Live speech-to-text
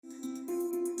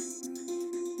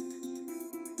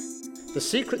The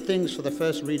secret things for the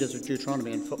first readers of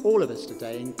Deuteronomy and for all of us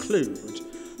today include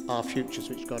our futures,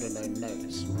 which God alone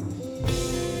knows.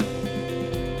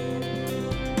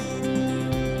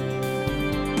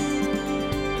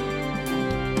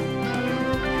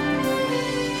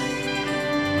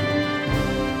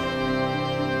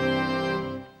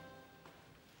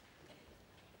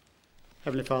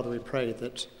 Heavenly Father, we pray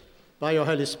that by your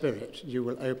Holy Spirit you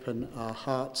will open our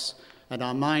hearts and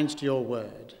our minds to your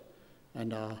word,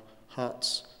 and our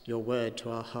hearts, your word to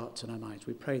our hearts and our minds.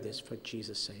 We pray this for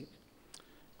Jesus' sake.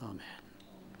 Amen.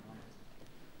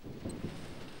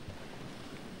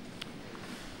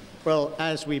 Well,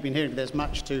 as we've been hearing, there's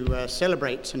much to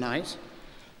celebrate tonight,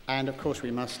 and of course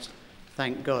we must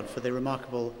thank God for the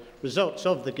remarkable results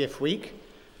of the Gift Week,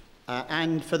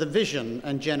 and for the vision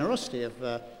and generosity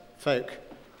of folk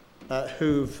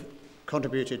who've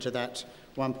contributed to that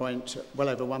well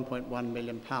over £1.1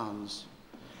 million.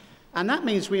 And that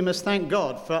means we must thank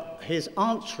God for his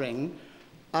answering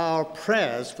our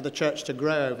prayers for the church to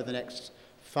grow over the next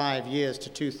 5 years to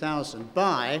 2000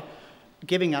 by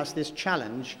giving us this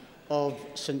challenge of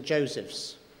St.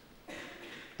 Joseph's.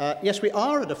 Yes, we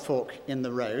are at a fork in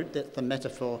the road. That's the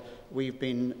metaphor we've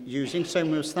been using. So we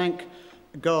must thank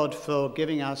God for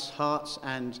giving us hearts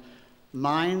and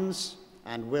minds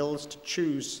and wills to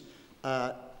choose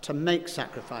to make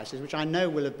sacrifices, which I know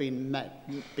will have been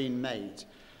made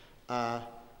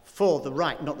for the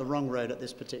right, not the wrong road at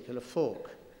this particular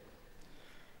fork.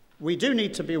 We do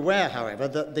need to be aware, however,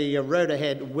 that the road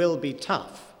ahead will be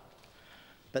tough.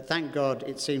 But thank God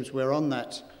it seems we're on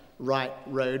that right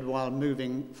road while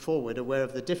moving forward, aware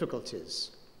of the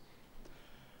difficulties.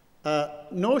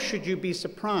 Nor should you be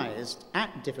surprised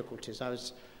at difficulties. I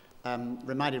was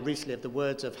reminded recently of the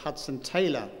words of Hudson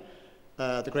Taylor,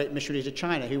 the great missionary to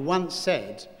China, who once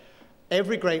said,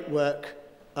 "Every great work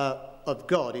of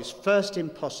God is first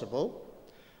impossible,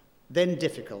 then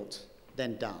difficult,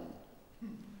 then done."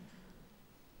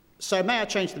 So may I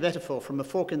change the metaphor from a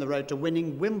fork in the road to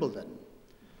winning Wimbledon,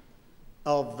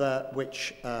 of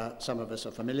which some of us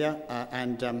are familiar,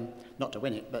 and not to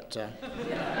win it, but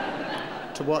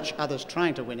to watch others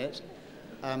trying to win it.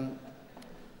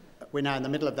 We're now in the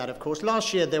middle of that, of course.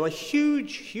 Last year there were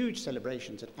huge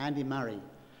celebrations at Andy Murray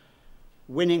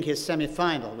winning his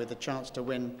semi-final with the chance to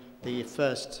win the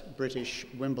first British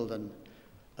Wimbledon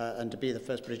and to be the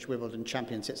first British Wimbledon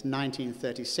champion since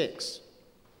 1936.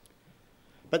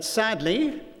 But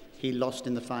sadly, he lost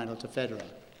in the final to Federer.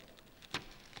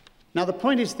 Now the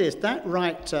point is this: that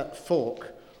right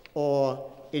fork,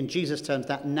 or in Jesus' terms,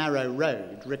 that narrow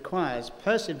road, requires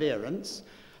perseverance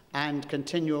and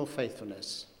continual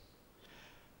faithfulness.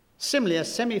 Similarly, a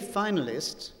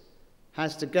semi-finalist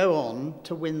has to go on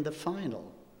to win the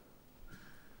final.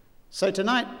 So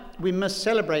tonight we must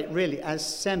celebrate really as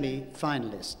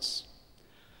semi-finalists,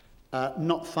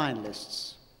 not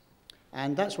finalists.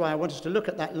 And that's why I want us to look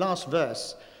at that last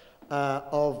verse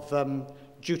of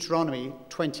Deuteronomy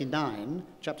 29,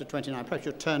 chapter 29. Perhaps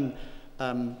you'll turn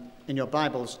in your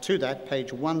Bibles to that,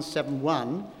 page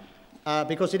 171,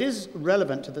 because it is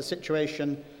relevant to the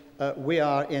situation we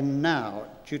are in now.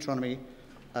 Deuteronomy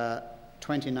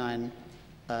 29,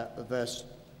 verse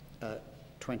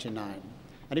 29.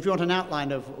 And if you want an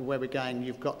outline of where we're going,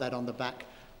 you've got that on the back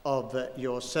of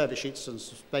your service sheets, and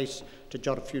some space to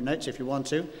jot a few notes if you want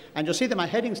to. And you'll see that my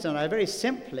headings tonight are very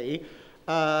simply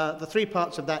the three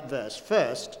parts of that verse.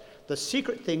 First, the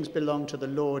secret things belong to the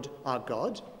Lord our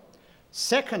God.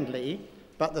 Secondly,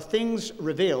 but the things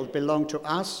revealed belong to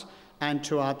us and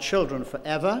to our children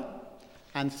forever.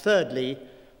 And thirdly,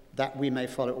 that we may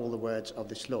follow all the words of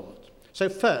this Lord. So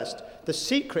first, the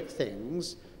secret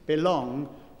things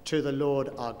belong to the Lord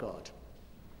our God.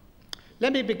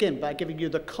 Let me begin by giving you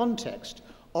the context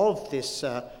of this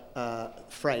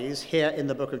phrase here in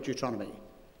the book of Deuteronomy.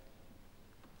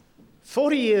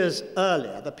 40 years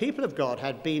earlier, the people of God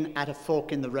had been at a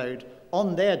fork in the road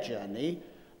on their journey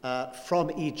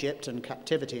from Egypt and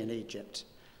captivity in Egypt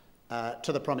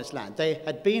to the Promised Land. They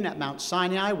had been at Mount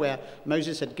Sinai, where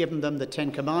Moses had given them the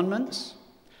Ten Commandments.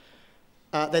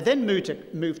 They then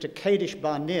moved to Kadesh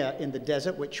Barnea in the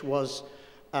desert, which was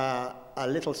a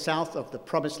little south of the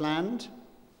Promised Land.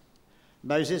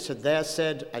 Moses had there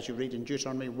said, as you read in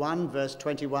Deuteronomy 1, verse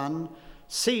 21,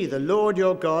 "See, the Lord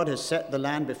your God has set the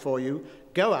land before you.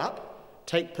 Go up,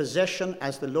 take possession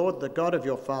as the Lord, the God of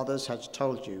your fathers, has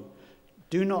told you.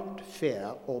 Do not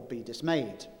fear or be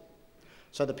dismayed."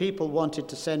 So the people wanted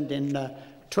to send in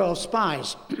 12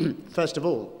 spies, first of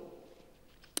all.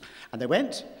 And they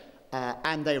went,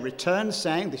 and they returned,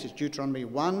 saying, this is Deuteronomy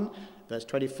 1, verse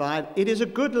 25, "It is a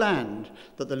good land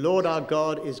that the Lord our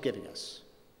God is giving us."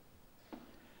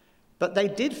 But they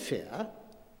did fear,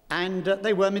 and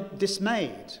they were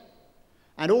dismayed.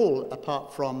 And all,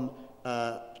 apart from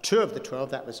 2 of the 12,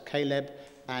 that was Caleb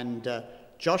and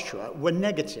Joshua, were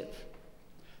negative.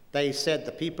 They said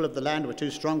the people of the land were too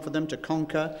strong for them to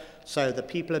conquer, so the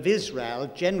people of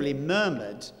Israel generally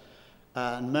murmured,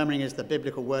 and murmuring is the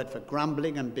biblical word for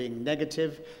grumbling and being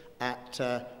negative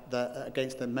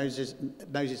against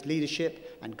Moses'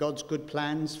 leadership and God's good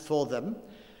plans for them.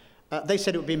 They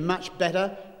said it would be much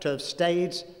better to have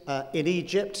stayed in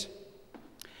Egypt.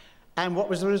 And what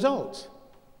was the result?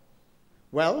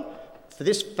 Well, for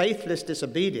this faithless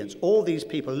disobedience, all these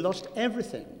people lost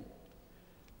everything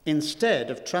instead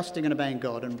of trusting and obeying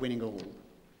God and winning all.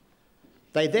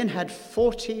 They then had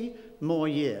 40 more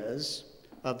years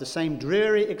of the same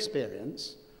dreary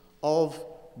experience of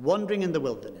wandering in the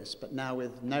wilderness, but now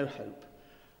with no hope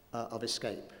of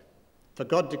escape. For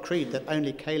God decreed that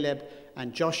only Caleb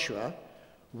and Joshua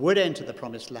would enter the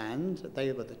promised land.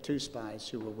 They were the 2 spies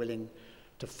who were willing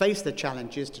to face the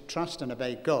challenges, to trust and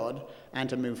obey God, and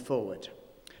to move forward.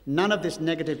 None of this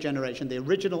negative generation, the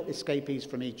original escapees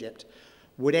from Egypt,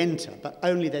 would enter, but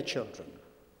only their children.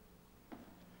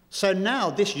 So now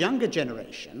this younger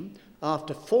generation,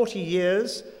 after 40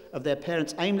 years of their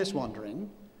parents' aimless wandering,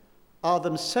 are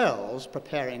themselves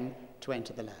preparing to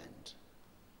enter the land.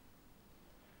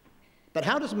 But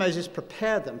how does Moses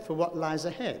prepare them for what lies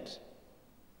ahead?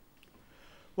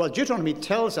 Well, Deuteronomy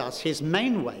tells us his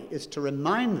main way is to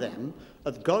remind them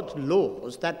of God's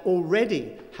laws that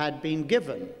already had been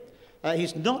given.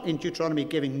 He's not in Deuteronomy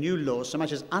giving new laws so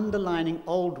much as underlining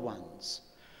old ones,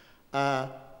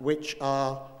 which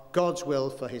are God's will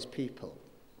for his people.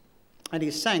 And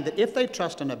he's saying that if they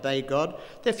trust and obey God,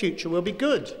 their future will be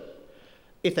good.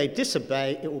 If they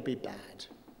disobey, it will be bad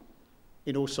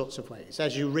in all sorts of ways.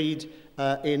 As you read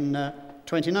in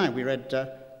 29, we read,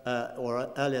 or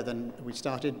earlier than we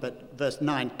started, but verse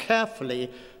 9,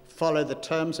 carefully follow the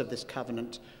terms of this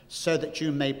covenant so that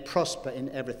you may prosper in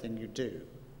everything you do.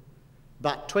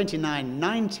 But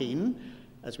 29:19,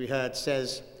 as we heard,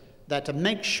 says that to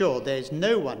make sure there is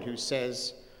no one who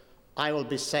says, I will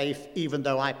be safe even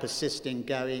though I persist in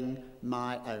going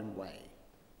my own way.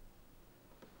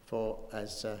 For,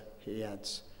 as he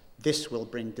adds, this will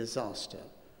bring disaster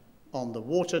on the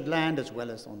watered land as well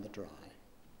as on the dry.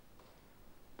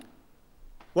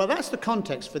 Well, that's the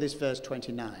context for this verse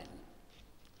 29.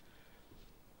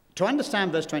 To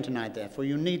understand verse 29, therefore,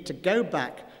 you need to go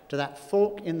back to that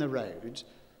fork in the road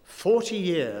 40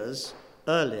 years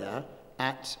earlier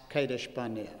at Kadesh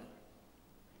Barnea.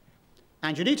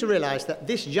 And you need to realize that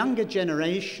this younger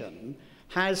generation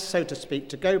has, so to speak,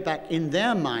 to go back in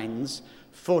their minds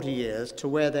 40 years to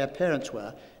where their parents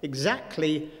were,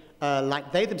 exactly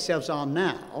like they themselves are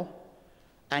now,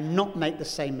 and not make the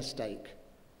same mistake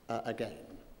again.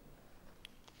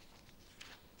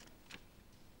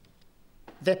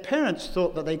 Their parents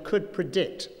thought that they could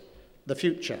predict the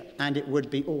future, and it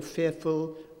would be all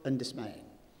fearful and dismaying.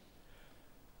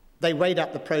 They weighed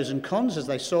up the pros and cons as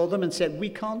they saw them and said, we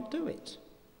can't do it.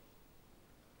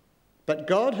 But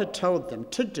God had told them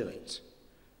to do it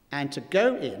and to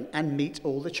go in and meet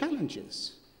all the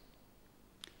challenges.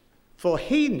 For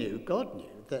he knew, God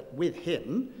knew, that with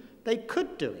him they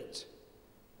could do it.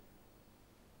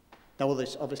 Now all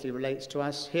this obviously relates to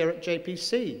us here at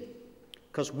JPC,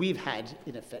 because we've had,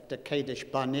 in effect, a Kadesh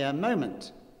Barnea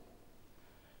moment.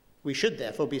 We should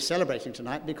therefore be celebrating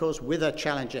tonight because with a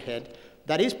challenge ahead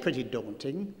that is pretty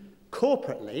daunting,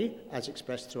 corporately, as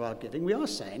expressed through our giving, we are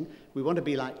saying we want to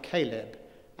be like Caleb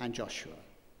and Joshua.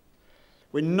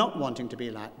 We're not wanting to be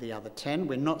like the other 10.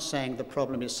 We're not saying the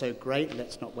problem is so great,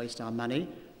 let's not waste our money.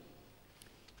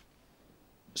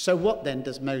 So what then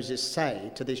does Moses say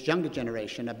to this younger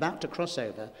generation about to cross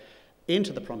over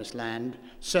into the promised land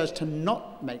so as to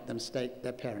not make the mistake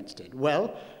their parents did?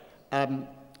 Well, and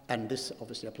this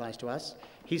obviously applies to us,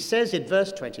 he says in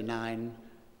verse 29,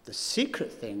 the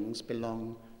secret things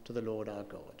belong to the Lord our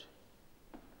God.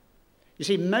 You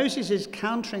see, Moses is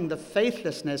countering the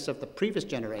faithlessness of the previous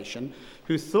generation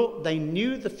who thought they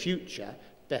knew the future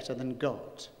better than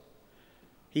God.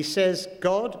 He says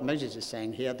Moses is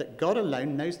saying here that God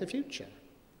alone knows the future.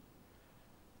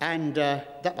 And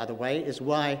that, by the way, is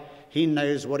why he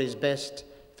knows what is best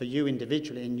for you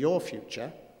individually in your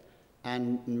future,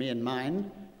 and me and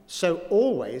mine. So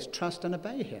always trust and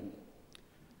obey him.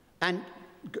 And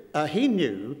he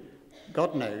knew,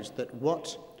 God knows, that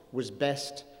what was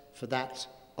best for that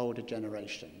older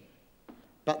generation.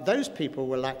 But those people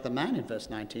were like the man in verse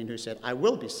 19 who said, I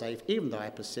will be safe even though I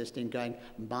persist in going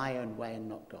my own way and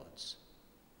not God's.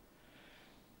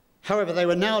 However, they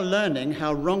were now learning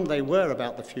how wrong they were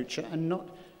about the future and not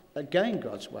going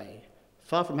God's way,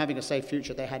 Far from having a safe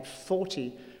future, they've had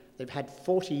 40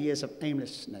 years of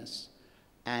aimlessness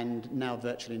and now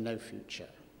virtually no future.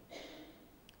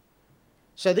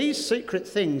 So these secret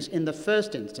things in the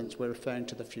first instance were referring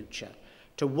to the future,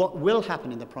 to what will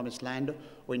happen in the promised land,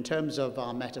 or in terms of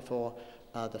our metaphor,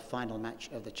 the final match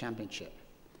of the championship.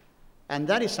 And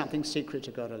that is something secret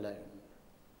to God alone.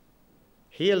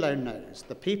 He alone knows.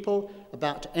 The people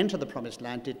about to enter the promised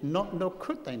land did not, nor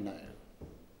could they know.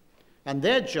 And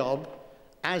their job,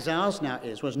 as ours now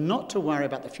is, was not to worry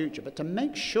about the future, but to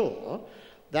make sure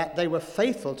that they were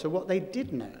faithful to what they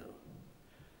did know.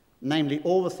 Namely,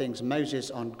 all the things Moses,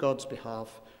 on God's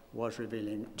behalf, was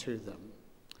revealing to them.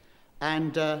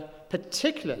 And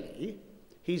particularly,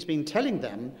 he's been telling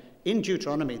them in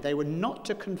Deuteronomy they were not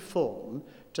to conform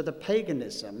to the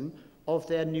paganism of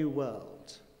their new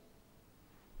world.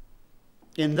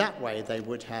 In that way, they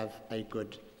would have a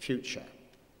good future.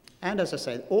 And as I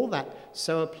say, all that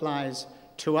so applies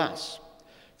to us.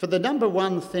 For the number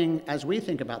one thing as we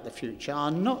think about the future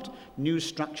are not new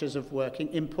structures of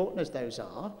working, important as those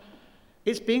are.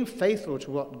 It's being faithful to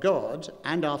what God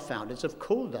and our founders have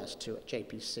called us to at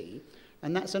JPC,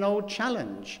 and that's an old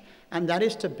challenge, and that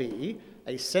is to be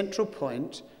a central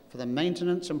point for the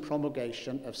maintenance and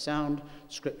promulgation of sound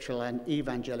scriptural and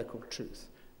evangelical truth,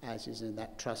 as is in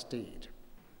that trust deed.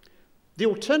 The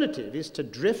alternative is to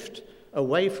drift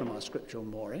away from our scriptural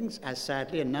moorings, as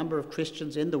sadly a number of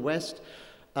Christians in the West,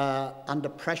 under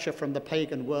pressure from the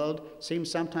pagan world, seem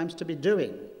sometimes to be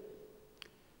doing.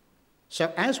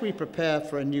 So as we prepare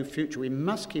for a new future, we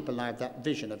must keep alive that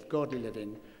vision of godly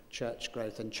living, church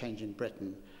growth and changing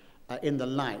Britain in the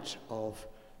light of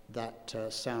that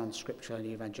sound scriptural and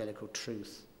evangelical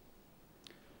truth,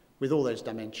 with all those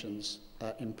dimensions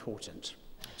important.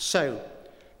 So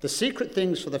the secret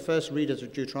things for the first readers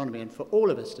of Deuteronomy and for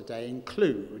all of us today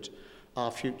include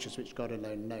our futures, which God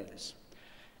alone knows.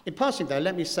 In passing, though,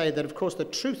 let me say that, of course, the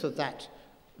truth of that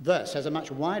verse has a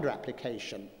much wider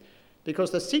application,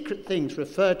 because the secret things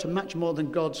refer to much more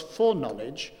than God's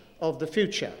foreknowledge of the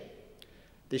future.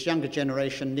 This younger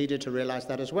generation needed to realize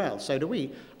that as well. So do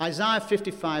we. Isaiah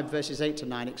 55, verses 8 to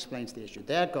 9 explains the issue.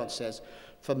 There God says,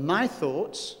 "For my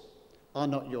thoughts are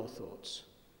not your thoughts,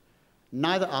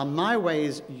 neither are my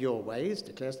ways your ways,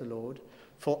 declares the Lord.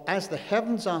 For as the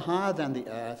heavens are higher than the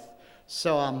earth,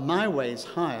 so are my ways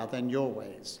higher than your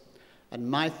ways, and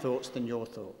my thoughts than your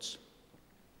thoughts."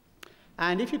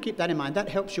 And if you keep that in mind, that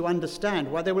helps you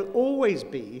understand why there will always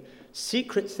be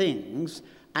secret things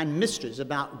and mysteries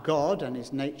about God and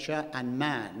his nature and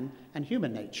man and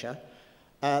human nature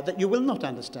that you will not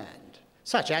understand.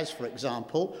 Such as, for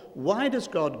example, why does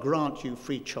God grant you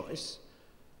free choice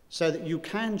so that you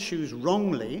can choose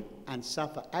wrongly and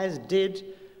suffer, as did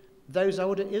those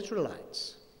older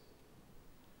Israelites?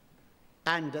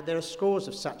 And there are scores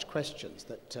of such questions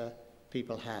that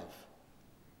people have.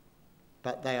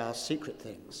 But they are secret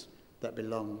things that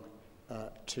belong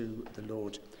to the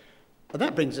Lord. And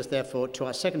that brings us, therefore, to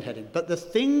our second heading. But the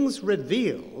things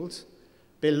revealed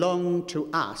belong to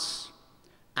us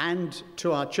and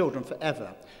to our children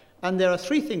forever. And there are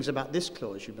three things about this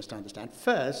clause you must understand.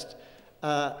 First,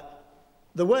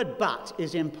 the word "but"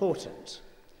 is important.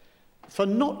 For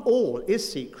not all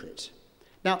is secret.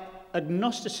 Now,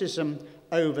 agnosticism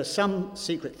over some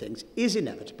secret things is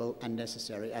inevitable and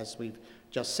necessary, as we've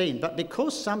just seen. But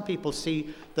because some people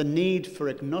see the need for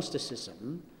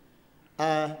agnosticism,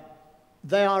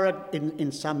 they are,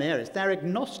 in some areas, they're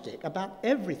agnostic about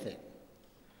everything.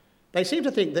 They seem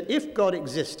to think that if God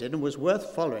existed and was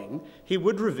worth following, he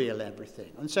would reveal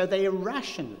everything. And so they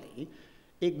irrationally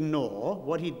ignore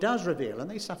what he does reveal, and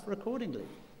they suffer accordingly.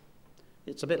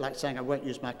 It's a bit like saying I won't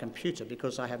use my computer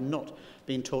because I have not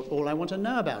been taught all I want to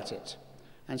know about it.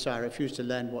 And so I refuse to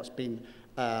learn what's been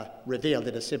revealed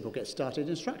in a simple get started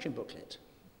instruction booklet.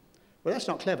 Well, that's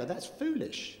not clever, that's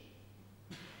foolish.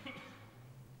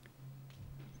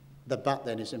 The "but"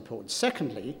 then is important.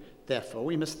 Secondly, therefore,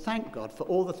 we must thank God for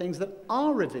all the things that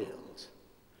are revealed.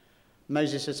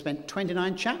 Moses has spent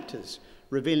 29 chapters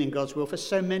revealing God's will for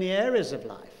so many areas of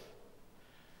life.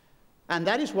 And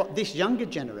that is what this younger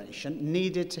generation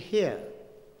needed to hear.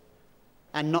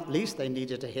 And not least, they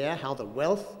needed to hear how the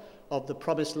wealth of the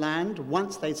promised land,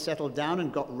 once they'd settled down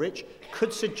and got rich,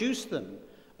 could seduce them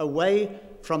away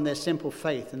from their simple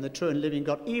faith in the true and living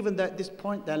God, even though at this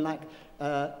point they're like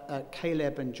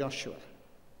Caleb and Joshua.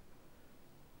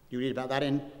 You read about that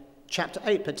in chapter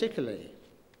 8 particularly.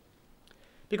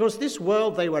 Because this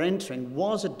world they were entering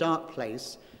was a dark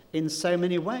place in so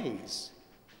many ways,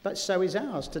 but so is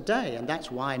ours today, and that's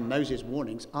why Moses'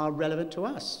 warnings are relevant to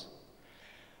us.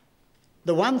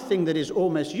 The one thing that is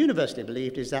almost universally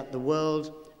believed is that the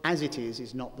world as it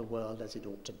is not the world as it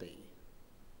ought to be.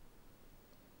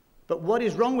 But what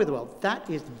is wrong with the world? That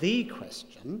is the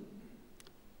question.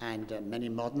 And many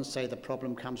moderns say the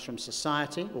problem comes from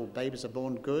society. All babies are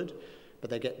born good, but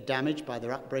they get damaged by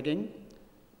their upbringing.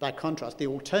 By contrast, the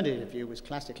alternative view was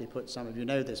classically put, some of you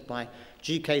know this, by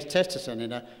G.K. Chesterton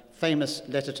in a famous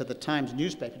letter to the Times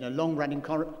newspaper, in a long-running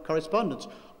correspondence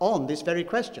on this very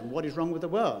question, what is wrong with the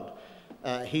world?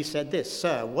 He said this,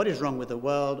 "Sir, what is wrong with the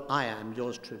world? I am,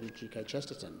 yours truly, G.K.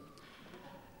 Chesterton."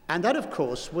 And that, of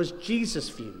course, was Jesus'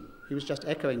 view. He was just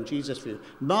echoing Jesus' view.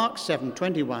 Mark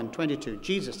 7:21-22,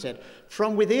 Jesus said,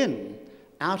 "From within,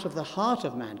 out of the heart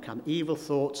of man come evil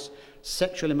thoughts,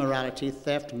 sexual immorality,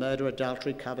 theft, murder,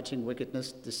 adultery, coveting,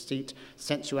 wickedness, deceit,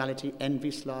 sensuality,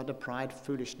 envy, slander, pride,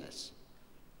 foolishness."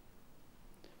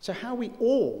 So how we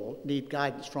all need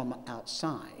guidance from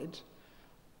outside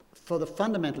for the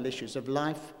fundamental issues of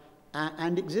life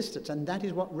and existence, and that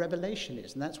is what revelation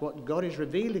is, and that's what God is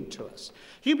revealing to us.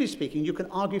 Humanly speaking, you can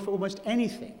argue for almost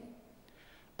anything,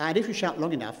 and if you shout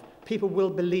long enough, people will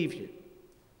believe you.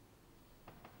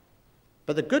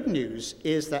 But the good news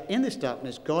is that in this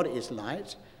darkness, God is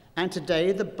light, and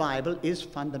today the Bible is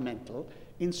fundamental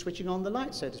in switching on the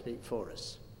light, so to speak, for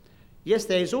us. Yes,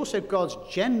 there is also God's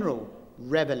general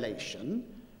revelation,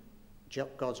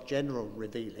 God's general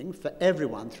revealing for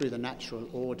everyone through the natural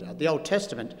order. The Old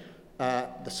Testament,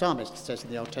 the psalmist says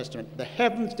in the Old Testament, "The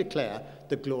heavens declare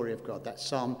the glory of God." That's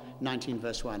Psalm 19,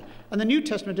 verse 1. And the New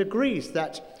Testament agrees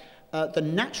that the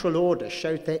natural order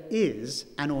shows there is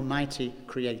an almighty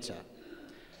creator.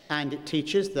 And it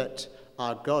teaches that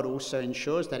our God also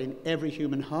ensures that in every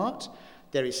human heart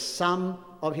there is some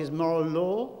of his moral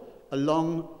law,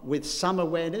 along with some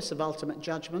awareness of ultimate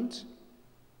judgment.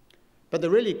 But the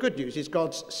really good news is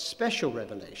God's special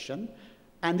revelation,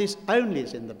 and this only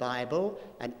is in the Bible,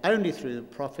 and only through the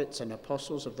prophets and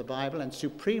apostles of the Bible, and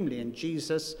supremely in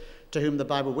Jesus, to whom the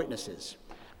Bible witnesses.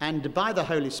 And by the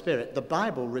Holy Spirit, the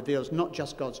Bible reveals not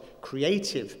just God's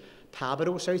creative power, but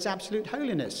also his absolute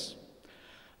holiness.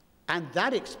 And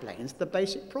that explains the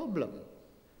basic problem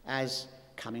as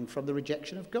coming from the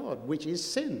rejection of God, which is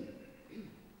sin.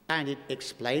 And it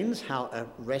explains how a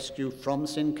rescue from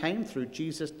sin came through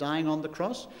Jesus dying on the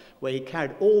cross, where he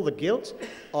carried all the guilt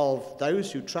of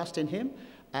those who trust in him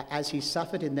as he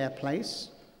suffered in their place.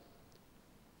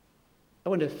 I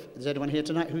wonder if there's anyone here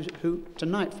tonight who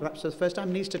tonight, perhaps for the first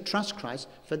time, needs to trust Christ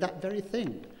for that very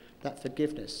thing, that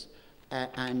forgiveness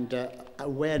and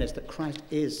awareness that Christ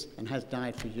is and has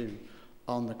died for you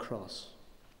on the cross.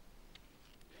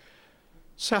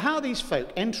 So how these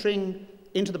folk entering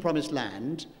into the promised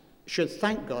land should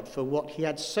thank God for what he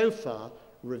had so far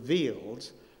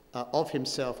revealed of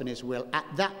himself and his will at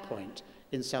that point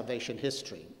in salvation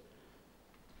history.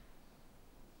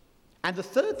 And the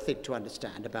third thing to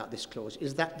understand about this clause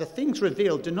is that the things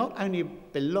revealed do not only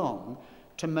belong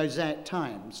to Mosaic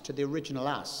times, to the original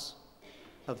us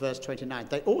of verse 29.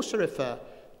 They also refer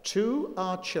to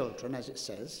our children, as it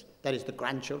says, that is the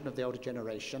grandchildren of the older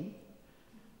generation.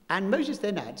 And Moses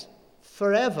then adds,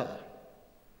 forever.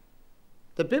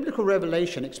 The biblical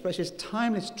revelation expresses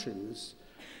timeless truths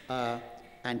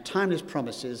and timeless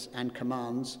promises and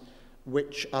commands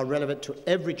which are relevant to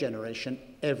every generation,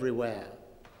 everywhere.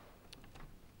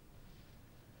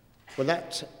 Well,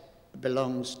 that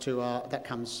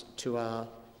comes to our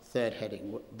third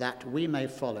heading, that we may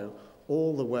follow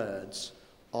all the words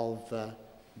of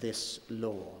this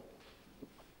law.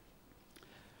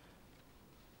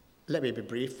 Let me be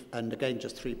brief, and again,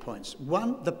 just 3 points.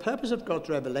 One, the purpose of God's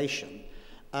revelation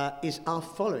is our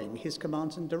following his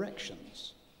commands and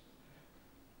directions.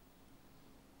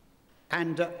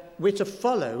 And we're to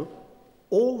follow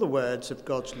all the words of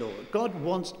God's law. God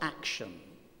wants action,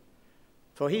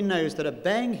 for he knows that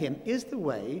obeying him is the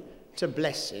way to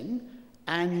blessing,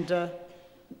 and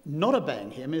not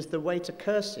obeying him is the way to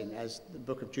cursing, as the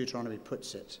book of Deuteronomy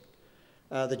puts it.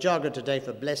 The jargon today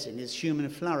for blessing is human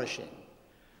flourishing,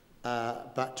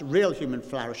 but real human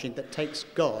flourishing that takes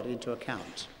God into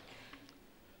account.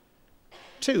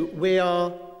 2, we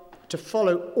are to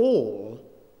follow all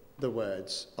the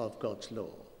words of God's law.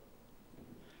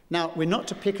 Now, we're not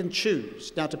to pick and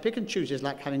choose. Now, to pick and choose is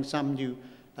like having some new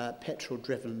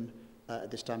petrol-driven,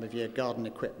 at this time of year, garden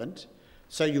equipment.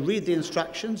 So you read the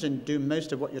instructions and do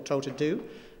most of what you're told to do,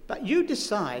 but you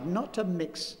decide not to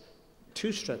mix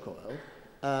two-stroke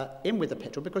oil in with the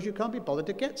petrol because you can't be bothered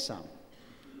to get some.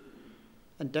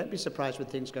 And don't be surprised when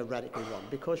things go radically wrong,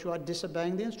 because you are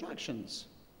disobeying the instructions.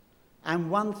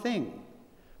 And one thing,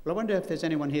 well, I wonder if there's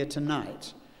anyone here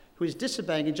tonight who is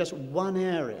disobeying in just one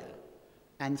area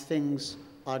and things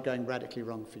are going radically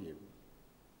wrong for you.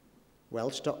 well,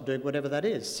 stop doing whatever that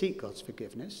is. Seek God's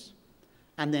forgiveness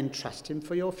and then trust him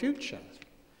for your future.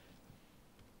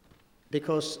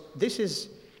 Because this is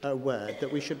a word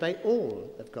that we should obey all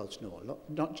of God's law,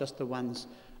 not just the ones,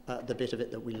 the bit of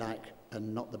it that we like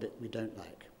and not the bit we don't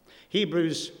like.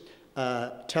 Hebrews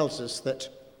tells us that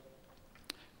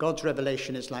God's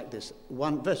revelation is like this.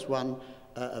 Verse 1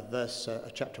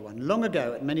 of chapter 1. Long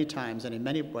ago, at many times and in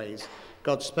many ways,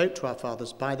 God spoke to our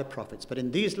fathers by the prophets, but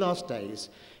in these last days,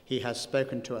 he has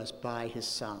spoken to us by his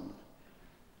Son.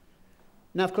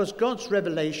 Now, of course, God's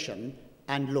revelation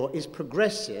and law is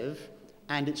progressive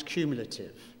and it's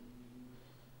cumulative.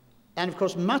 And, of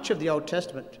course, much of the Old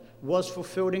Testament was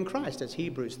fulfilled in Christ, as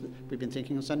Hebrews, we've been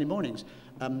thinking on Sunday mornings,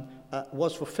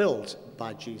 was fulfilled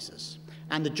by Jesus.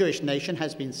 And the Jewish nation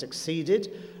has been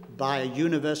succeeded by a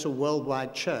universal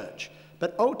worldwide church.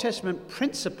 But Old Testament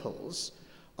principles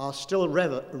are still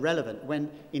relevant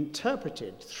when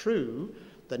interpreted through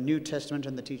the New Testament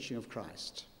and the teaching of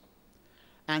Christ.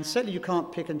 And certainly you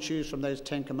can't pick and choose from those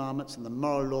 10 commandments and the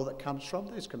moral law that comes from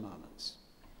those commandments.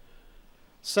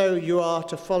 So you are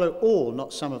to follow all,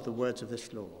 not some of the words of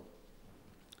this law.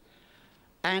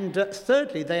 And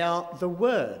thirdly, they are the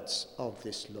words of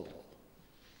this law.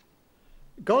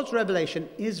 God's revelation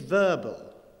is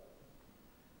verbal.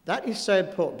 That is so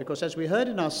important because, as we heard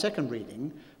in our second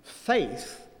reading,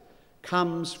 faith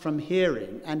comes from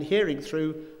hearing, and hearing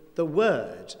through the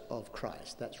word of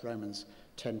Christ. That's Romans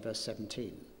 10, verse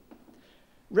 17.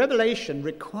 Revelation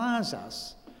requires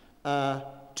us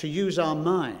to use our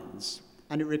minds,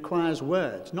 and it requires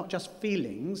words, not just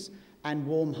feelings and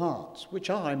warm hearts, which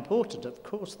are important, of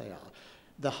course they are.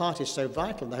 The heart is so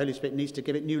vital, the Holy Spirit needs to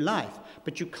give it new life.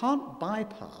 But you can't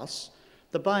bypass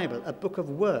the Bible, a book of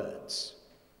words.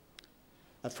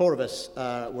 4 of us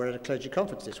were at a clergy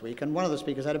conference this week, and one of the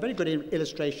speakers had a very good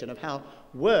illustration of how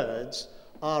words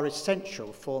are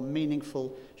essential for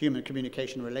meaningful human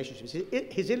communication and relationships.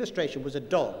 His illustration was a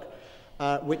dog,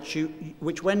 which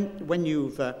when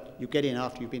you get in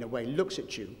after you've been away, looks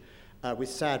at you with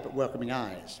sad but welcoming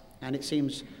eyes. And it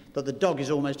seems that the dog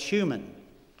is almost human.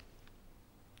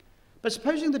 But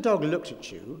supposing the dog looked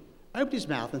at you, opened his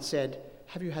mouth and said,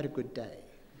 "Have you had a good day?"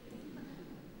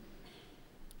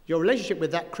 Your relationship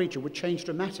with that creature would change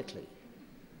dramatically.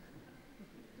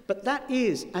 But that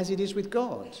is as it is with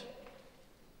God.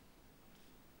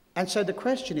 And so the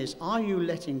question is, are you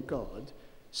letting God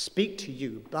speak to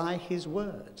you by his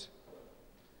word?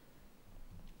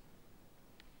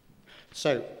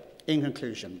 So, in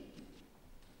conclusion,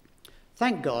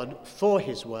 thank God for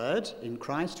his word in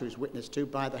Christ, who is witnessed to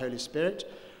by the Holy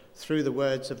Spirit through the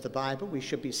words of the Bible. We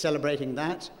should be celebrating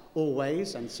that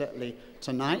always, and certainly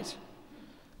tonight.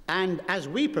 And as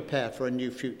we prepare for a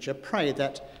new future, pray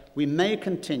that we may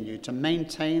continue to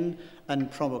maintain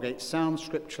and promulgate sound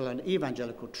scriptural and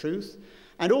evangelical truth,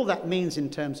 and all that means in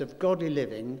terms of godly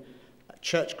living,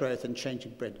 church growth and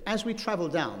changing Britain. As we travel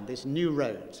down this new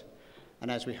road, and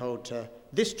as we hold to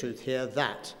this truth here,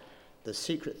 that the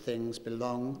secret things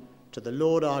belong to the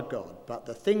Lord our God, but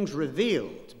the things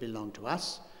revealed belong to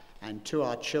us and to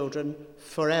our children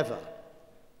forever,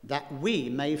 that we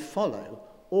may follow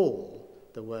all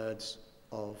the words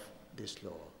of this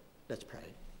law. Let's pray.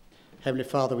 Heavenly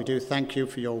Father, we do thank you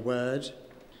for your word,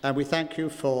 and we thank you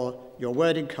for your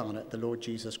word incarnate, the Lord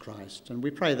Jesus Christ. And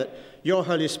we pray that your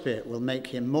Holy Spirit will make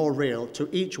him more real to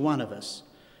each one of us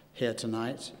here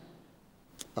tonight.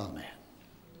 Amen.